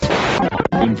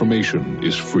information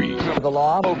is free. The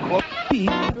law.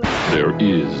 There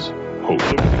is hope.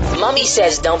 Mommy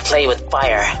says don't play with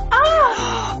fire.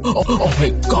 Oh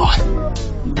my God.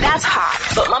 That's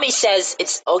hot. But Mommy says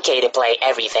it's okay to play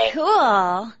everything.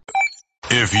 Cool.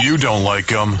 If you don't like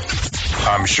them,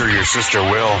 I'm sure your sister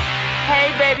will.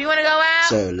 Hey, babe, you want to go out?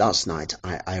 So last night,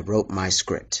 I wrote my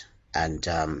script, and,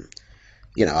 I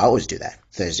always do that.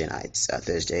 Thursday nights,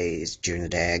 Thursdays during the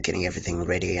day, getting everything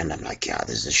ready, and I'm like, yeah,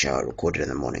 this is a show, I record it in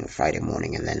the morning, Friday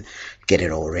morning, and then get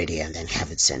it all ready, and then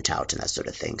have it sent out, and that sort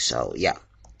of thing. So, yeah,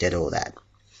 did all that.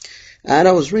 And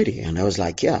I was ready, and I was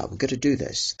like, yeah, we're going to do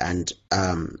this. And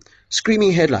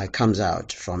screaming headline comes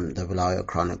out from the Bulawayo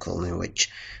Chronicle, in which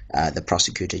the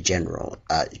Prosecutor General,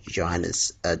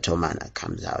 Johannes Tomana,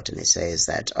 comes out, and he says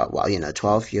that,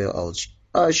 12-year-olds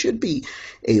should be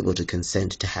able to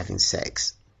consent to having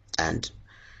sex. And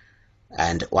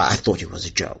I thought it was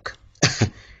a joke.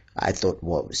 I thought,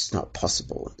 well, it's not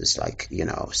possible. It's like,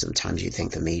 sometimes you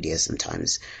think the media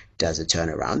sometimes does a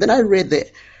turnaround. Then I read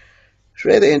the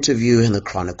interview in the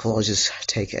Chronicle. I'll just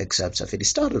take excerpts of it. It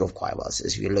started off quite well. It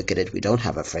says, if you look at it, we don't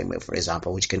have a framework, for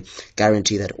example, which can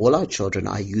guarantee that all our children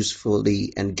are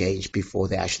usefully engaged before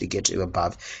they actually get to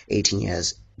above 18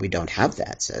 years. We don't have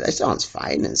that. So that sounds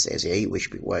fine, and says, yeah, we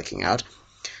should be working out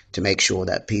to make sure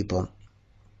that people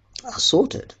are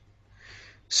sorted.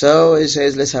 So it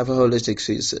says, let's have a holistic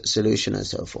solution and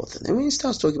so forth. And then when he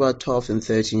starts talking about 12 and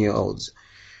 13-year-olds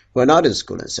who are not in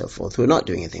school and so forth, who are not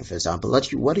doing anything, for example,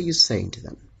 what are you saying to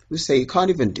them? You say you can't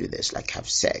even do this, like have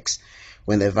sex,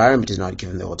 when the environment is not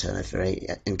giving the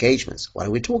alternative engagements. What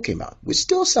are we talking about? Which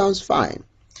still sounds fine.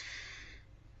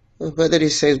 But then he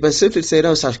says, but simply say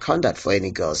no such conduct for any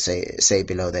girl, say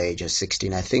below the age of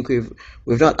 16. I think we've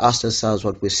not asked ourselves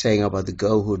what we're saying about the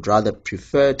girl who would rather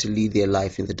prefer to lead their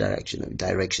life in the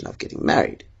direction of getting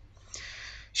married.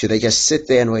 Should they just sit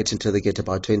there and wait until they get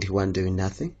about 21 doing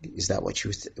nothing? Is that what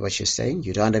you're saying?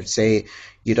 You don't have to say,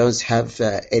 you don't have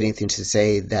anything to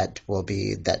say that will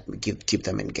be keep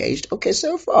them engaged. Okay,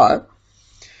 so far, you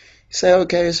say,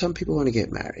 okay, some people want to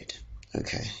get married.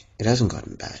 Okay, it hasn't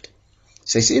gotten bad.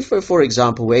 So see, if, for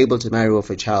example, we're able to marry off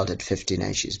a child at 15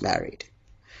 and she's married,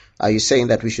 are you saying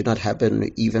that we should not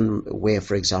happen even where,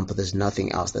 for example, there's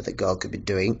nothing else that the girl could be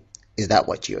doing? Is that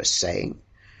what you're saying?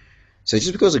 So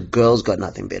just because a girl's got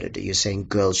nothing better to do, you're saying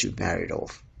girls should be married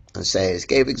off. And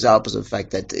gave examples of the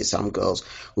fact that there's some girls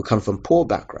who come from poor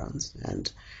backgrounds.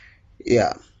 And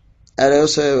yeah. And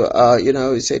also,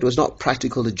 he said it was not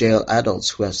practical to jail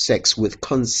adults who have sex with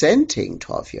consenting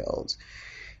 12-year-olds.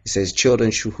 He says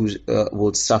children who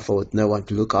would suffer with no one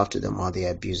to look after them while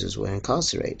their abusers were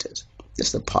incarcerated.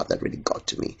 That's the part that really got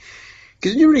to me.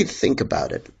 Because when you really think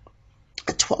about it,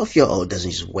 a 12-year-old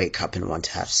doesn't just wake up and want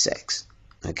to have sex.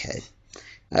 Okay.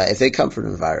 If they come from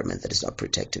an environment that is not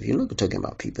protective, you're not talking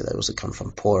about people that also come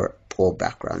from poor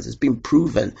backgrounds. It's been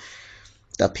proven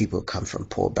that people who come from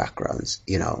poor backgrounds,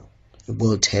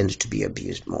 will tend to be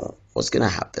abused more. What's going to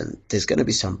happen? There's going to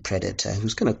be some predator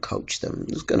who's going to coach them,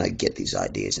 who's going to get these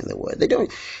ideas in the world. They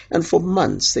don't, and for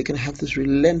months they can have this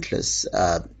relentless,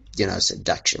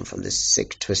 seduction from this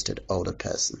sick, twisted older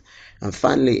person, and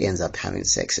finally ends up having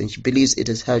sex, and she believes it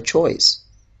is her choice,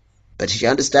 but she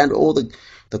understands all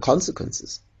the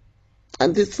consequences.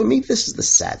 And for me, this is the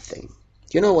sad thing.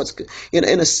 You know what's good?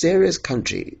 In a serious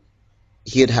country,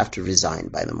 he'd have to resign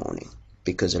by the morning,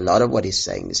 because a lot of what he's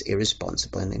saying is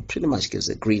irresponsible, and it pretty much gives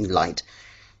a green light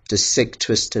to sick,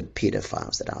 twisted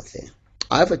pedophiles that are out there.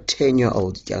 I have a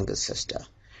 10-year-old younger sister,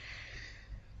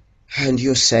 and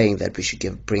you're saying that we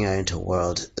should bring her into a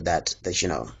world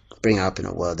bring her up in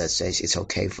a world that says it's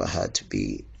okay for her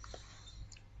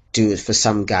for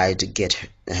some guy to get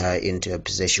her into a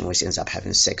position where she ends up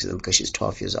having sex with him because she's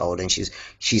 12 years old and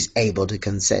she's able to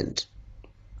consent.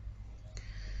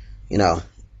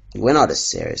 We're not a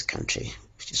serious country.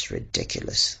 It's just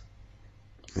ridiculous.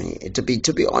 I mean, to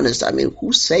be honest,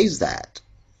 who says that?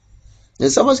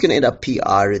 And someone's going to end up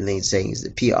PRing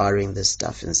this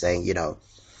stuff and saying,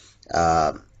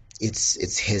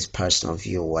 it's his personal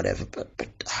view or whatever. But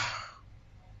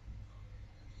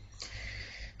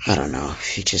I don't know.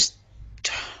 It's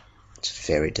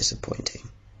very disappointing.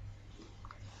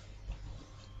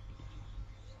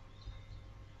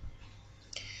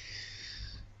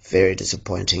 Very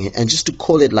disappointing. And just to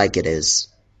call it like it is,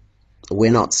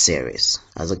 we're not serious.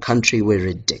 As a country, we're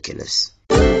ridiculous.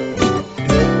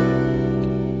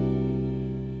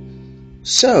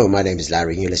 So, my name is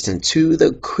Larry, and you're listening to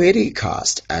the Kwirirayi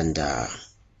cast. And,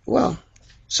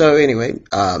 so anyway,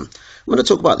 I'm going to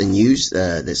talk about the news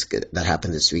that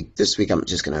happened this week. This week, I'm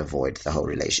just going to avoid the whole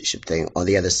relationship thing. On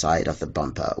the other side of the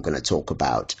bumper, we're going to talk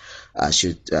about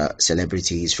should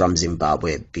celebrities from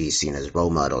Zimbabwe be seen as role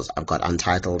models. I've got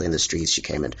Untitled in the streets. She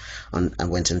came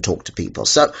and went and talked to people.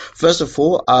 So first of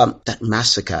all, that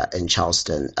massacre in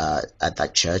Charleston at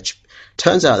that church.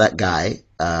 Turns out that guy,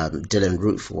 Dylan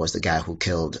Roof, was the guy who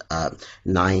killed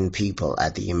 9 people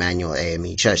at the Emmanuel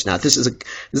AME Church. Now, this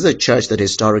is a church that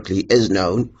historically is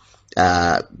known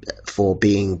for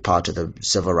being part of the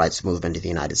civil rights movement in the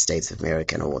United States of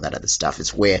America and all that other stuff.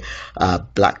 It's where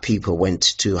black people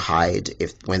went to hide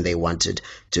when they wanted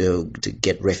to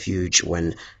get refuge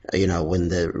when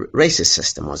the racist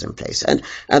system was in place. And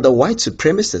the white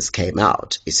supremacists came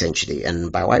out, essentially. And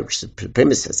by white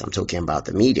supremacists, I'm talking about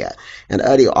the media. And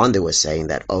early on, they were saying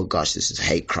that, oh gosh, this is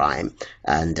hate crime.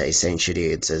 And essentially,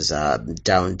 it's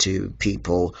down to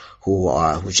people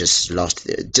who just lost,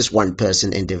 just one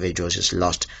person, individuals just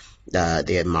lost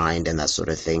their mind and that sort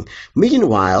of thing.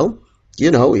 Meanwhile,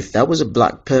 if that was a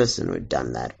black person who had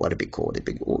done that, what would it be called?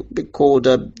 It'd be called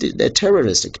a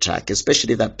terroristic attack,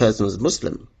 especially if that person was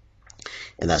Muslim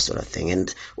and that sort of thing.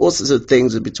 And all sorts of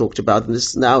things would be talked about. And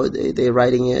this now they're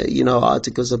writing,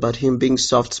 articles about him being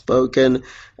soft-spoken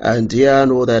and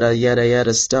all that yada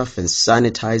yada stuff and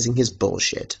sanitizing his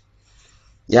bullshit.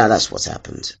 Yeah, that's what's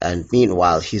happened. And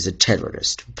meanwhile, he's a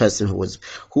terrorist, a person who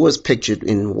was pictured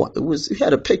he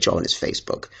had a picture on his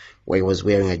Facebook where he was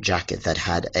wearing a jacket that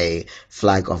had a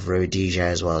flag of Rhodesia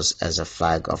as well as a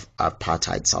flag of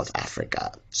apartheid South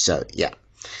Africa. So yeah,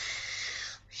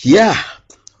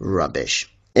 rubbish.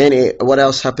 Anyway, what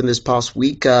else happened this past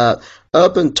week?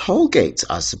 Urban tollgates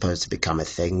are supposed to become a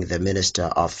thing. The Minister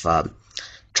of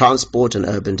Transport and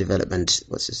Urban Development,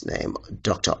 what's his name,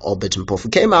 Dr. Obert Mpofu,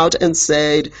 came out and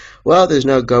said, well, there's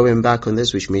no going back on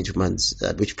this, which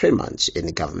pretty much in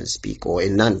the government speak or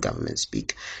in non-government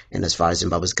speak. And as far as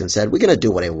Zimbabwe is concerned, we're going to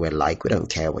do whatever we like. We don't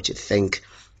care what you think.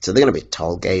 So they're going to be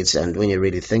toll gates. And when you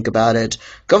really think about it,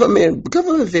 government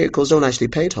vehicles don't actually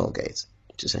pay toll gates,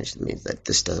 which essentially means that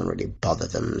this doesn't really bother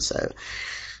them. So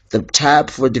the tab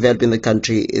for developing the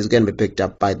country is going to be picked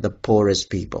up by the poorest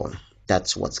people.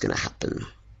 That's what's going to happen.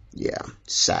 Yeah,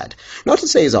 sad. Not to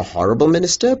say he's a horrible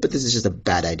minister, but this is just a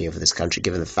bad idea for this country,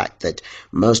 given the fact that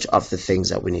most of the things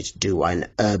that we need to do are in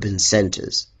urban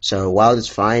centers. So while it's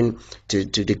fine to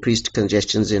decrease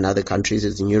congestions in other countries,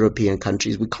 as in European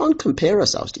countries, we can't compare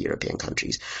ourselves to European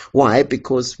countries. Why?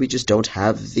 Because we just don't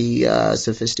have the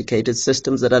sophisticated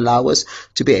systems that allow us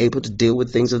to be able to deal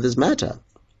with things of this matter,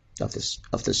 of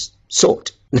this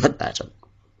sort, not matter.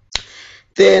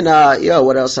 Then,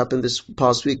 what else happened this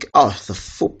past week? Oh, the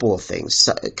football thing.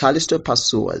 Callisto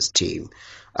Pasua's team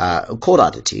called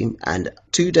out a team, and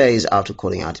 2 days after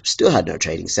calling out, still had no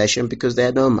trading session because they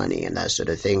had no money and that sort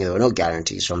of thing. There were no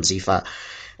guarantees from ZIFA.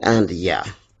 And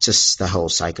just the whole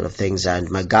cycle of things. And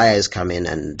Magaya has come in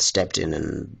and stepped in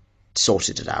and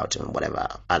sorted it out and whatever.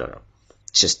 I don't know.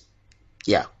 It's just,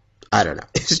 I don't know.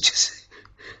 It's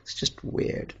just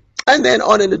weird. And then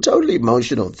on a totally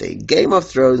emotional thing, Game of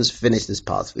Thrones finished this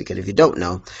past week. And if you don't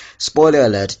know, spoiler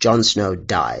alert, Jon Snow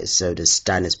dies. So does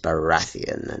Stannis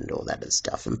Baratheon and all that other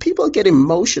stuff. And people get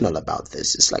emotional about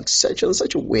this. It's like on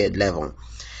such a weird level.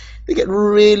 They get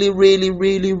really, really,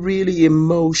 really, really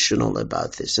emotional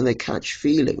about this. And they catch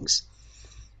feelings.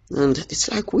 And it's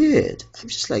like weird. I'm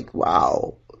just like,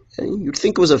 wow. And you'd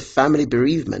think it was a family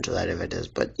bereavement or whatever it is.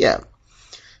 But yeah,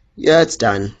 it's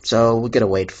done. So we're going to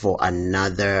wait for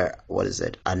another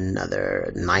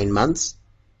 9 months?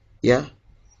 Yeah.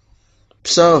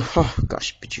 So, oh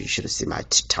gosh, but you should have seen my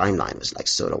timeline. It was like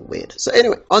sort of weird. So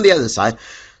anyway, on the other side,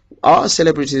 our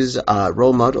celebrities are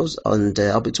role models, and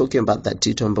I'll be talking about that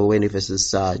Tito Mboweni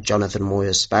versus Jonathan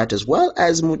Moyo spat, as well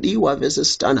as Mudiwa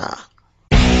versus Stunner.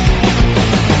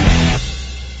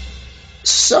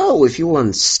 So if you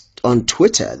want on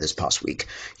Twitter this past week,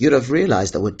 you'd have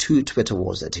realized there were 2 Twitter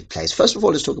wars that took place. First of all,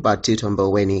 let's talk about Tito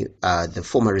Mboweni, the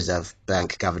former Reserve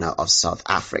Bank governor of South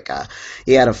Africa.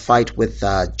 He had a fight with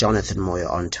Jonathan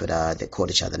Moyo on Twitter. They called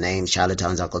each other names,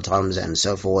 charlatans, Uncle Toms, and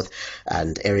so forth,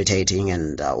 and irritating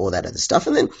and all that other stuff.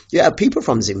 And then you have people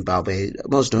from Zimbabwe,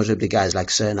 most notably guys like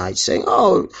Sir Knight, saying,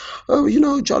 oh,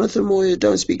 Jonathan Moyo,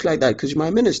 don't speak like that because you're my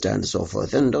minister and so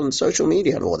forth, and on social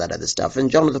media and all that other stuff.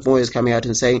 And Jonathan Moyo is coming out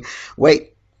and saying,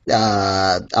 wait,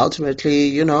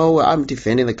 ultimately, I'm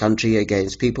defending the country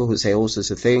against people who say all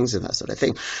sorts of things and that sort of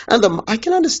thing. And I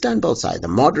can understand both sides. The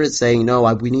moderates saying, no,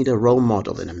 we need a role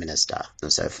model in a minister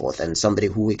and so forth, and somebody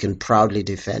who we can proudly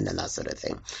defend and that sort of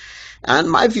thing.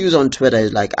 And my views on Twitter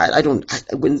is like,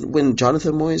 when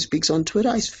Jonathan Moyo speaks on Twitter,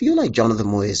 I feel like Jonathan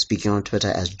Moyo is speaking on Twitter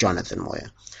as Jonathan Moyo.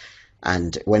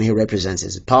 And when he represents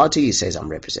his party, he says, I'm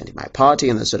representing my party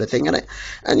and that sort of thing. And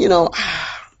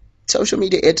social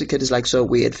media etiquette is like so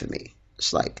weird for me.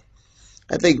 It's like,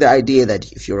 I think the idea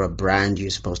that if you're a brand, you're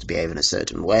supposed to behave in a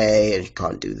certain way and you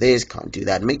can't do this, can't do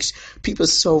that, makes people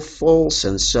so false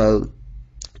and so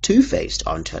two-faced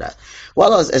on Twitter.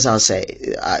 Well, as I'll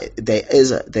say, there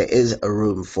is a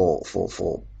room for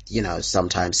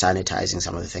sometimes sanitizing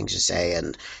some of the things you say,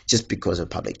 and just because of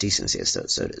public decency and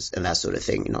that sort of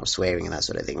thing, swearing and that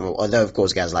sort of thing. Although, of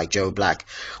course, guys like Joe Black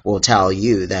will tell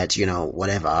you that,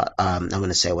 whatever, I'm going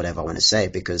to say whatever I want to say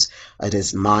because it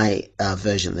is my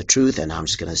version of the truth, and I'm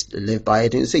just going to live by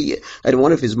it. And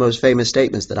one of his most famous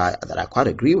statements that I quite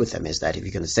agree with him is that if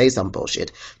you're going to say some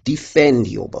bullshit, defend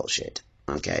your bullshit.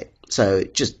 Okay, so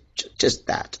just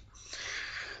that.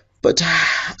 But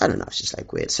I don't know, it's just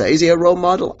like weird. So is he a role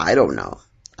model? I don't know.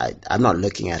 I'm not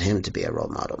looking at him to be a role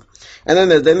model.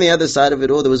 And then the other side of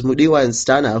it all, there was Mudiwa and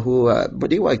Stana, who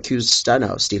Mudiwa accused Stana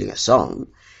of stealing a song.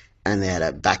 And they had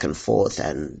a back and forth,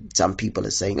 and some people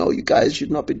are saying, oh, you guys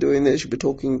should not be doing this, you should be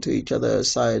talking to each other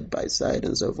side by side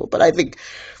and so forth. But I think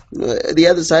the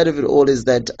other side of it all is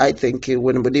that I think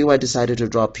when Mudiwa decided to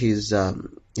drop his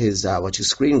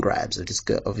screen grabs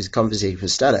of his conversation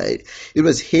with Stana, it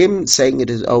was him saying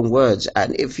it in his own words,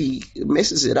 and if he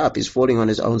messes it up, he's falling on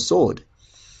his own sword.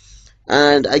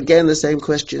 And again, the same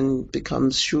question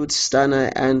becomes, should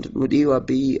Stana and Mudiwa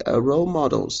be role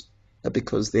models?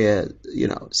 Because they're,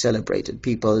 celebrated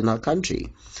people in our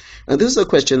country. And this is a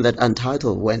question that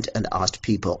Untitled went and asked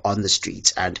people on the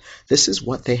streets, and this is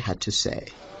what they had to say.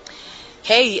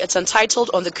 Hey, it's Untitled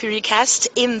on the Kwirirayi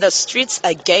in the streets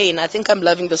again. I think I'm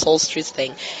loving this whole streets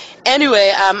thing.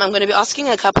 Anyway, I'm going to be asking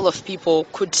a couple of people,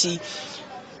 Kuti,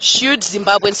 should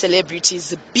Zimbabwean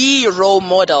celebrities be role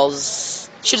models?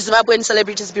 Should Zimbabwean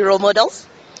celebrities be role models?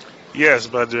 Yes,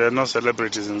 but there are no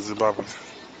celebrities in Zimbabwe.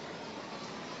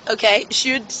 Okay,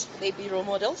 should they be role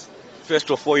models?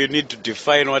 First of all, you need to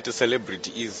define what a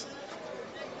celebrity is.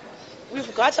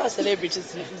 We've got our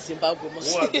celebrities in Zimbabwe.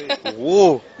 Who are they?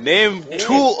 Whoa, name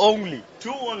two only.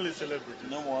 Two only celebrities,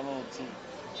 no one or two.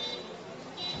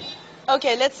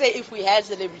 Okay, let's say if we had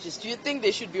celebrities, do you think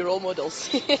they should be role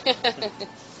models?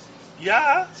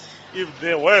 Yeah, if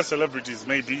there were celebrities,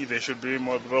 maybe they should be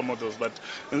more role models. But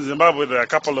in Zimbabwe, there are a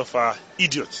couple of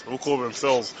idiots who call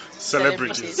themselves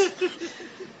celebrities.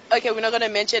 Okay, we're not going to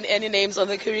mention any names on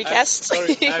the Kwirirayi.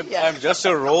 Sorry, I'm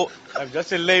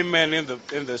just a layman in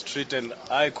the street, and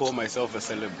I call myself a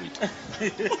celebrity.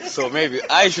 So maybe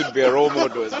I should be a role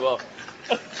model as well.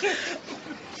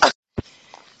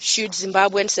 Should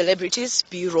Zimbabwean celebrities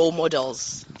be role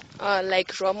models?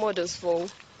 Like role models for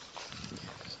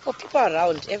people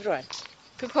around, everyone.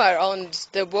 People around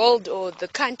the world or the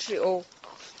country, or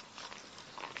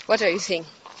what are you saying?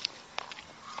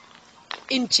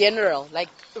 In general, like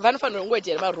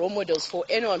role models for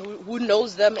anyone who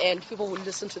knows them and people who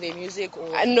listen to their music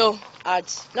or no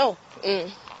art. No.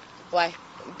 Why?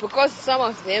 Because some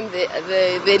of them they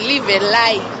live a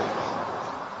lie.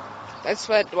 That's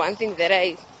what one thing that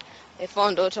I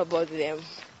found out about them.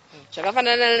 It's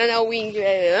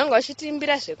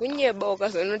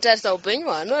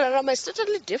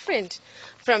totally different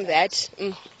from that.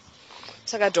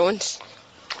 So I don't.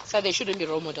 So they shouldn't be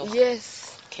role models. Yes.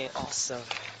 Okay, awesome.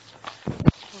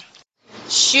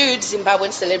 Should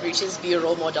Zimbabwean celebrities be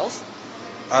role models?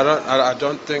 I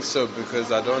don't think so,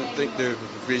 because I don't think they've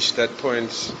reached that point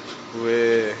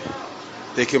where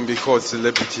they can be called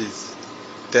celebrities.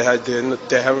 They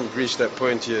haven't reached that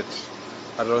point yet.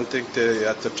 I don't think they're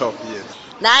at the top yet.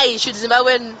 Nice. Should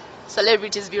Zimbabwean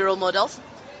celebrities be role models?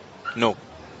 No,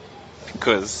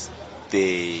 because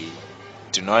they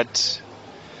do not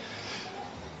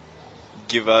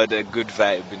give out a good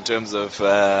vibe in terms of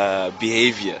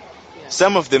behavior. Yeah.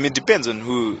 Some of them, it depends on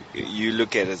who you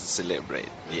look at as a celebrity.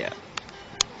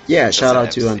 Yeah, shout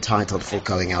out to Untitled for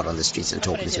going out on the streets and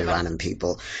talking to random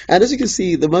people. And as you can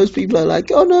see, the most people are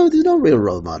like, oh no, there's no real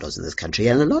role models in this country.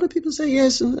 And a lot of people say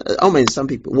yes. And some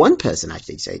people, one person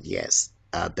actually said yes,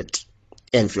 but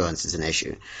influence is an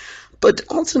issue. But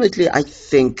ultimately, I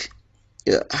think,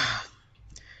 I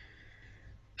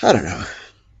don't know.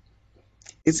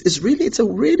 It's a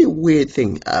really weird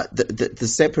thing, the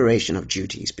separation of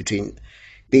duties between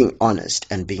being honest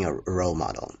and being a role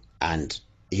model. And,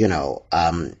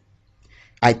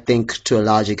 I think to a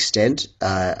large extent,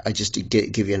 just to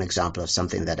give you an example of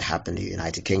something that happened in the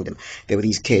United Kingdom, there were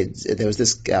these kids, there was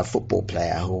this football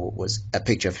player a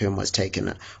picture of him was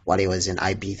taken while he was in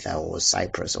Ibiza or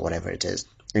Cyprus or whatever it is,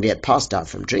 and he had passed out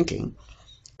from drinking.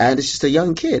 And it's just a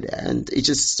young kid, and it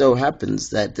just so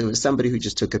happens that there was somebody who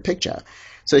just took a picture.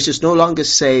 So it's just no longer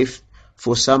safe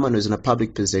for someone who's in a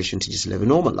public position to just live a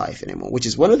normal life anymore, which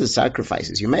is one of the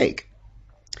sacrifices you make.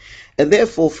 And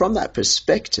therefore, from that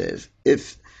perspective,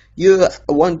 if you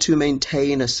want to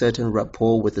maintain a certain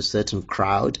rapport with a certain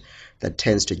crowd that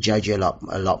tends to judge you a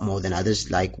lot more than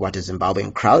others, like what a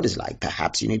Zimbabwean crowd is like,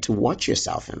 perhaps you need to watch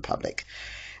yourself in public.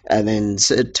 And then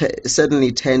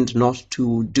suddenly tend not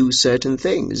to do certain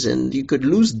things. And you could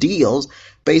lose deals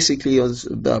basically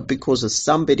because of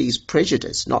somebody's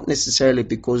prejudice, not necessarily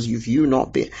because of you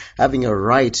not having a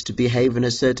right to behave in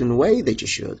a certain way that you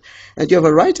should. And you have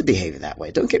a right to behave that way,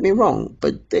 don't get me wrong,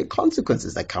 but there are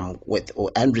consequences that come with,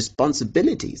 and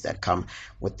responsibilities that come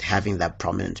with having that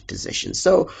prominent position.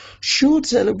 So should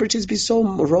celebrities be so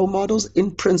role models? In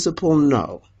principle,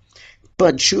 no.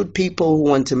 But should people who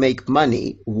want to make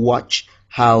money watch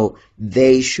how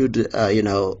they should,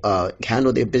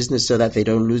 handle their business so that they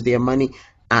don't lose their money?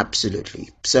 Absolutely.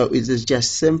 So it is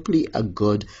just simply a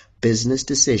good business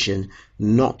decision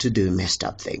not to do messed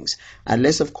up things.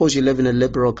 Unless, of course, you live in a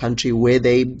liberal country where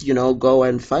they, go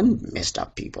and fund messed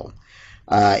up people.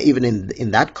 Even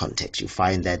in that context, you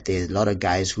find that there's a lot of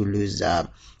guys who lose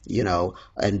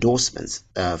endorsements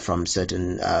from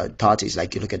certain parties.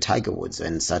 Like you look at Tiger Woods,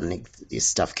 and suddenly his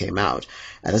stuff came out,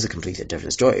 and that's a completely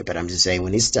different story. But I'm just saying,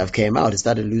 when his stuff came out, it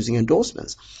started losing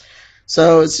endorsements.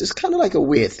 So it's just kind of like a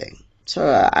weird thing.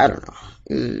 So I don't know.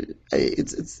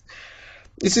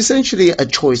 It's essentially a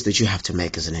choice that you have to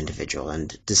make as an individual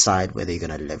and decide whether you're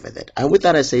going to live with it. And with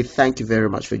that, I say thank you very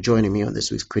much for joining me on this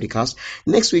week's Criticast.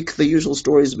 Next week, the usual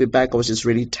stories will be back. I was just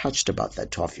really touched about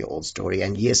that 12-year-old story.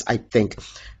 And yes, I think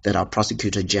that our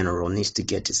Prosecutor General needs to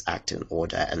get his act in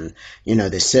order. And,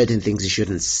 there's certain things he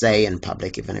shouldn't say in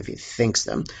public, even if he thinks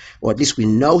them. Or at least we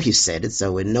know he said it,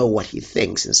 so we know what he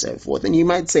thinks and so forth. And you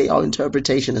might say our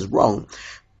interpretation is wrong.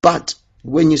 But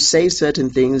when you say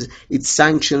certain things, it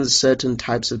sanctions certain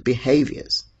types of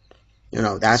behaviors.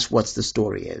 That's what the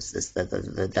story is. That's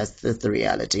the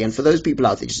reality. And for those people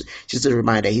out there, just a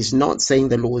reminder, he's not saying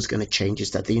the law is going to change.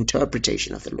 It's that the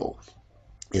interpretation of the law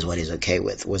is what he's okay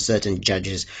with certain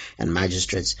judges and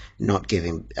magistrates not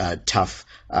giving tough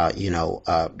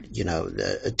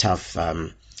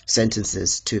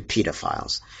sentences to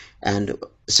pedophiles. And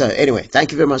so anyway,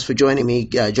 thank you very much for joining me.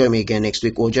 Join me again next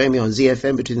week, or join me on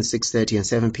ZFM between 6:30 and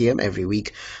 7 p.m. every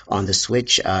week on the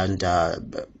switch, and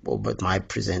with my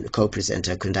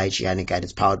co-presenter Kundaichi Yanika.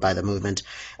 It's powered by the movement.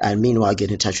 And meanwhile,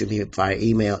 get in touch with me via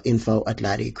email,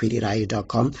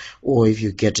 info@kwirirayi.com, or if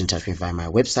you get in touch with me via my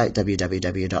website,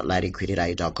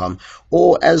 www.kwirirayi.com,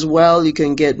 or as well, you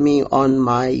can get me on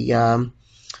my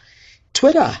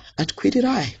Twitter at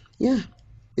Kwirirayi. Yeah.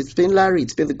 It's been Larry.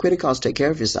 It's been the Criticast. Take care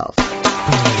of yourself.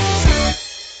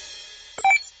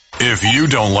 If you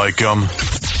don't like them,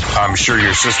 I'm sure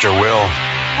your sister will.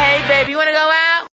 Hey, baby, you want to go out?